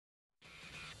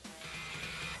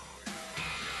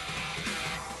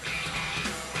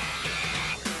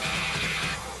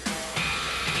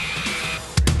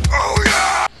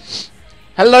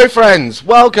Hello friends,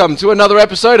 welcome to another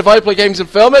episode of I Play Games and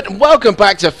Film It, and welcome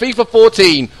back to FIFA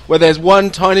 14, where there's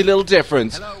one tiny little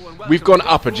difference. We've gone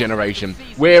up a generation.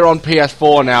 We're on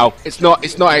PS4 now. It's not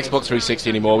Xbox 360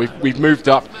 anymore. We've moved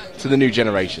up to the new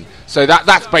generation. So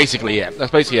that's basically it.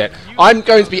 That's basically it. I'm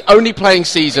going to be only playing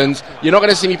seasons. You're not going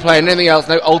to see me playing anything else.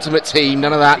 No Ultimate Team,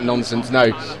 none of that nonsense.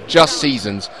 No, just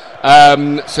seasons.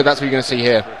 So that's what you're going to see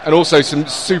here, and also some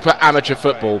super amateur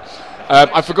football.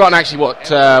 I've forgotten actually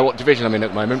what division I'm in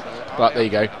at the moment, but there you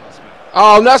go.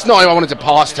 Oh, that's not who I wanted to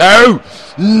pass to!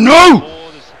 No!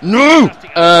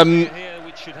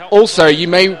 Also, you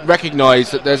may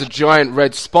recognise that there's a giant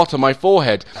red spot on my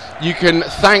forehead. You can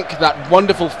thank that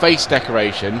wonderful face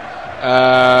decoration.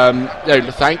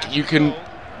 You can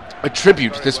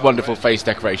attribute this wonderful face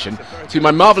decoration to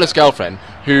my marvellous girlfriend,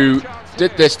 who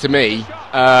did this to me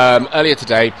earlier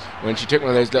today when she took one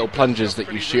of those little plungers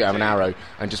that you shoot out of an arrow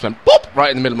and just went boop right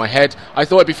in the middle of my head. I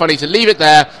thought it'd be funny to leave it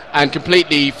there and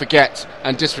completely forget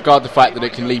and disregard the fact that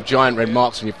it can leave giant red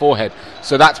marks on your forehead.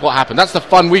 So that's what happened. That's the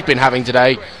fun we've been having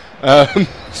today.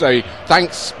 So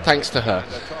thanks to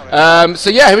her. So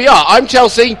yeah, here we are. I'm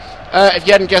Chelsea, if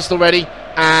you hadn't guessed already,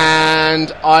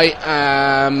 and I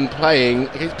am playing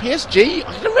against PSG.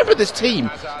 I don't remember this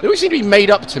team. They always seem to be made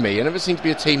up to me. It never seems to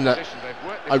be a team that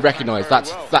I recognise.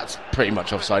 That's pretty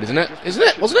much offside, isn't it? Isn't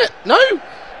it? Wasn't it? No?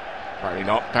 Apparently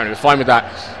not. Apparently we're fine with that.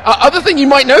 Other thing you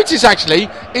might notice, actually,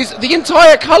 is the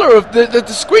entire colour of the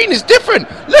screen is different.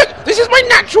 Look, this is my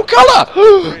natural colour.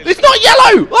 It's not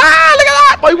yellow. Ah, look at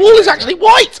that. My wall is actually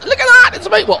white. Look at that. It's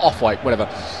amazing. Well, off-white, whatever.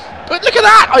 But look at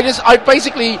that. I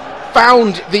basically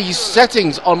found these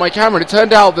settings on my camera, and it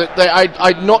turned out that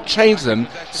I'd not changed them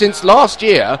since last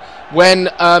year when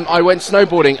I went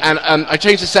snowboarding, and I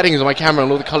changed the settings on my camera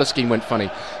and all the colour scheme went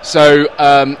funny. So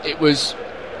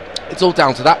it's all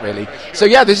down to that, really. So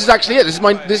yeah, this is actually it.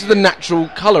 This is the natural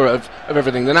colour of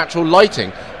everything, the natural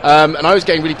lighting. And I was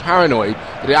getting really paranoid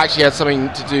that it actually had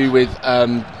something to do with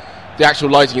the actual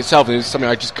lighting itself, and it was something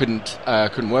I just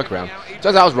couldn't work around.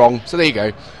 Turns out I was wrong, so there you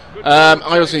go.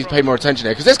 I also need to pay more attention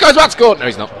here, because this guy's about to score. No,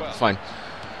 he's not. It's fine.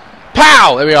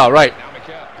 Pow! There we are, right.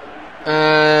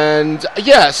 And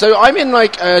yeah, so I'm in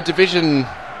like division...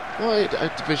 What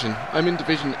division? I'm in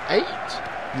division 8?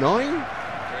 9?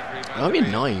 I'm in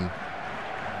 9.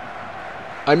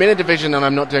 I'm in a division and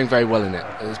I'm not doing very well in it.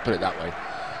 Let's put it that way.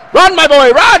 Run, my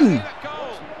boy, run!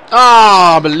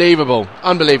 Ah, unbelievable.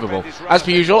 Unbelievable. As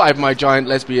per usual, I have my giant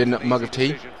lesbian mug of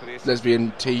tea.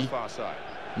 Lesbian tea.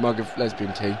 Mug of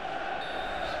lesbian tea.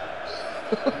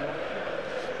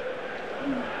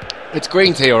 It's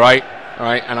green tea, alright?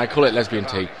 Alright, and I call it lesbian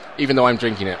tea. Even though I'm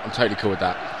drinking it. I'm totally cool with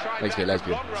that. Makes me a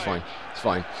lesbian. It's fine. It's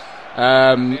fine.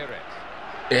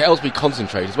 It helps me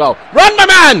concentrate as well. Run, my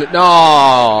man!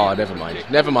 No, never mind.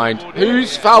 Never mind.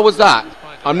 Whose foul was that?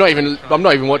 I'm not even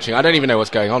watching. I don't even know what's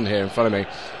going on here in front of me.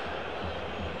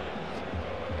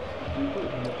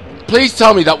 Please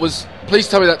tell me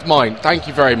that's mine. Thank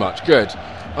you very much. Good.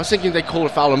 I was thinking they'd call a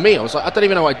foul on me. I was like, I don't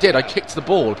even know what I did. I kicked the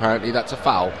ball. Apparently that's a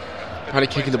foul.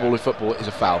 Apparently kicking the ball in football is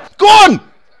a foul. Go on!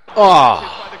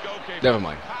 Ah, never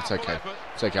mind. It's okay.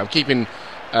 It's okay. I'm keeping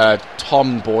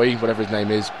Tom Boy, whatever his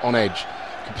name is, on edge.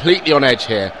 Completely on edge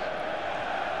here.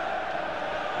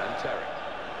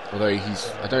 Although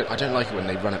I don't like it when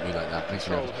they run at me like that. Makes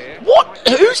me nervous. What?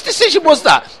 Whose decision was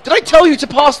that? Did I tell you to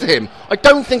pass to him? I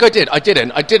don't think I did. I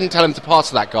didn't. I didn't tell him to pass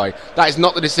to that guy. That is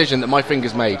not the decision that my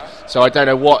fingers made. So I don't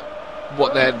know what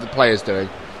the players doing.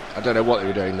 I don't know what they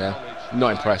were doing there. I'm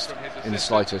not impressed in the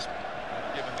slightest.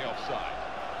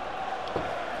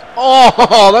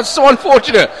 Oh, that's so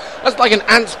unfortunate. That's like an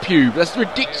ant's pube. That's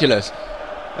ridiculous.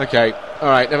 Okay. All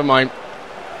right. Never mind.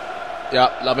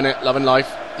 Yep. Loving it. Loving life.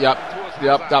 Yep.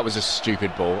 That was a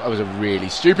stupid ball. That was a really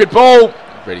stupid ball.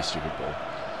 Really stupid ball.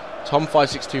 Tom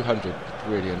 56200.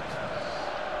 Brilliant.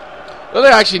 What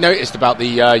I actually noticed about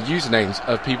the usernames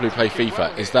of people who play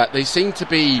FIFA is that they seem to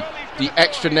be the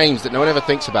extra names that no one ever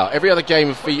thinks about. Every other game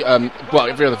of FIFA,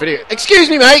 every other video. Excuse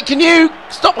me, mate. Can you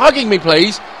stop hugging me,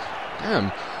 please?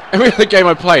 Damn. Every other game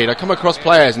I played, I come across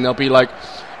players and they'll be like,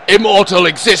 Immortal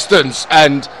Existence,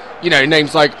 and, you know,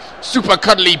 names like Super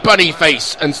Cuddly Bunny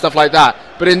Face and stuff like that.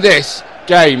 But in this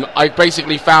game, I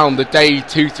basically found the Day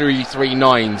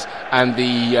 2339s and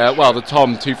the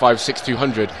Tom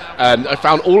 256200. I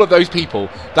found all of those people.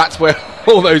 That's where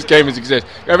all those gamers exist.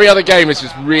 Every other game is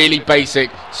just really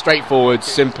basic, straightforward,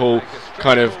 simple,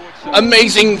 kind of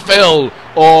amazing Phil,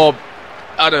 or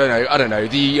I don't know,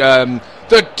 the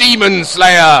Demon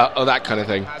Slayer, or that kind of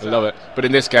thing. I love it. But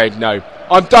in this game, no.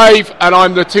 I'm Dave, and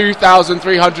I'm the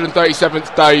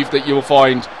 2337th Dave that you'll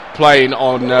find playing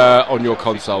on your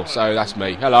console. So that's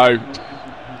me. Hello.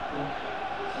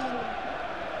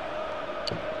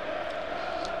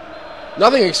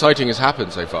 Nothing exciting has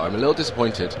happened so far. I'm a little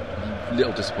disappointed. In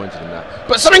that.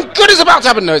 But something good is about to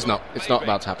happen. No, it's not. It's not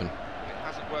about to happen.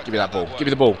 Give me that ball. Give me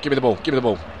the ball. Give me the ball. Give me the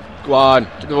ball. Go on.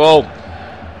 Give me the ball.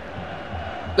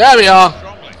 There we are.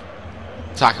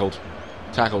 Tackled.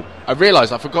 Tackled. I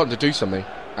realised I've forgotten to do something,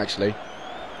 actually.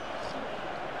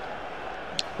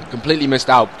 I've completely missed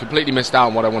out. Completely missed out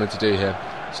on what I wanted to do here.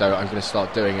 So I'm going to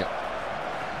start doing it.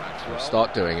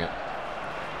 Start doing it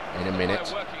in a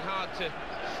minute.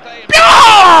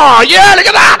 Oh, yeah, look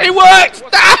at that! It worked!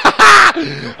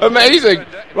 Amazing.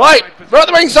 Right, run at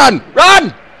the wing, son.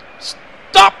 Run!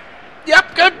 Stop!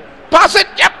 Yep, good. Pass it.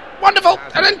 Yep, wonderful.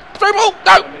 And then through ball.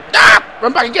 No. Ah!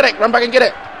 Run back and get it. Run back and get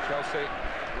it.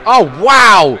 Oh,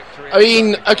 wow. I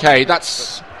mean, okay,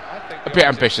 that's a bit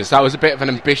ambitious. That was a bit of an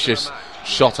ambitious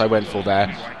shot I went for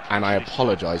there. And I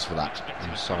apologise for that.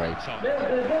 I'm sorry.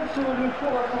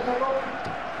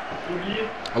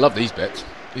 I love these bits.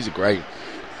 These are great.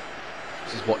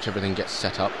 Just watch everything get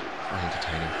set up. Very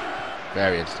entertaining.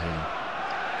 Very entertaining.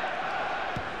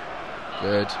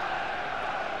 Good.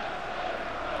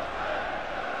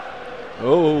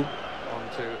 Oh. On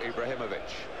to Ibrahimovic.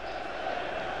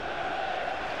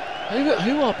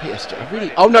 Who are PSG? I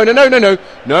really. Oh no!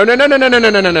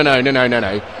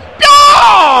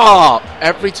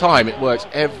 Every time it works.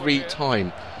 Every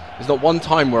time. There's not one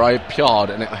time where I PR'd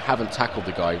and I haven't tackled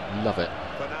the guy. Love it.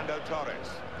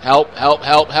 Help!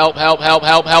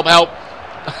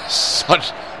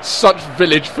 Such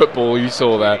village football you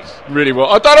saw there. Really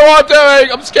well. I don't know what I'm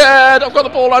doing. I'm scared. I've got the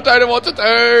ball. I don't know what to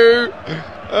do.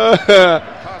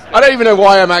 I don't even know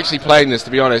why I'm actually playing this, to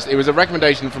be honest. It was a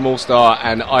recommendation from All Star,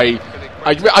 and I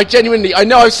genuinely, I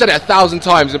know I've said it 1,000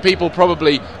 times, and people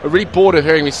probably are really bored of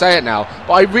hearing me say it now,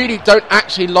 but I really don't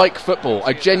actually like football.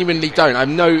 I genuinely don't. I have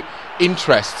no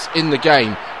interests in the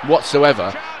game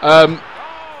whatsoever.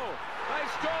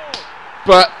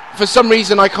 But for some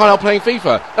reason, I can't help playing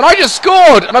FIFA. And I just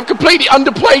scored! And I've completely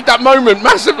underplayed that moment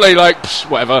massively. Like, psh,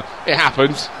 whatever. It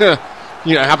happens.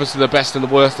 You know, it happens to the best and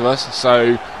the worst of us.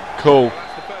 So, cool.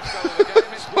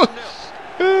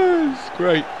 It's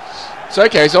great. So,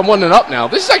 okay, so I'm 1-0 up now.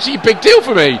 This is actually a big deal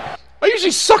for me. I usually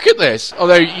suck at this.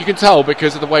 Although, you can tell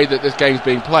because of the way that this game's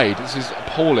being played. This is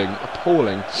appalling.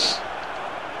 Appalling.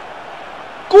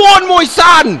 Go on, my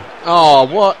son! Oh,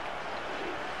 what?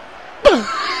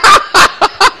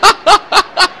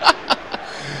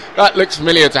 That looks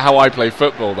familiar to how I play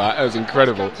football, that was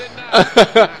incredible.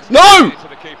 No!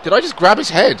 Did I just grab his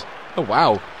head? Oh,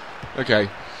 wow. Okay.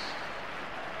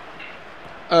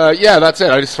 Yeah, that's it.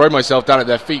 I just throw myself down at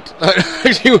their feet.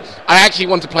 I actually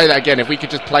want to play that again. If we could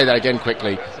just play that again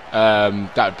quickly,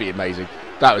 that would be amazing.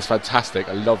 That was fantastic.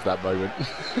 I love that moment.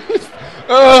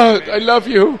 I love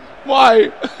you. Why?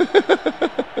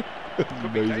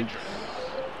 Amazing.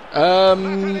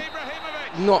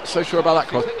 Not so sure about that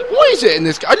cross. What is it in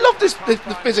this game? I love this the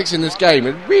physics in this game.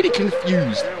 I'm really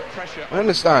confused. I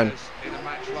understand.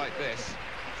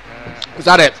 Is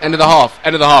that it? End of the half.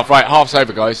 End of the half. Right, half's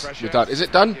over, guys. We're done. Is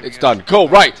it done? It's done. Cool,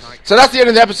 right. So that's the end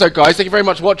of the episode, guys. Thank you very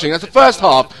much for watching. That's the first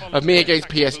half of me against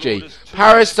PSG.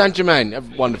 Paris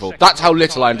Saint-Germain. Wonderful. That's how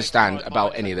little I understand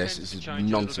about any of this. This is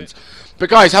nonsense. But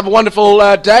guys, have a wonderful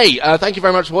day. Thank you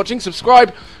very much for watching.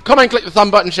 Subscribe, comment, click the thumb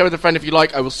button, share with a friend if you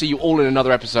like. I will see you all in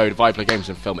another episode of I Play Games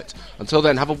and Film It. Until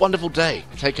then, have a wonderful day.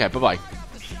 Take care. Bye-bye.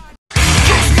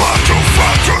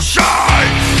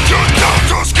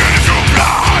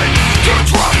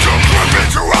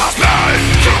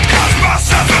 To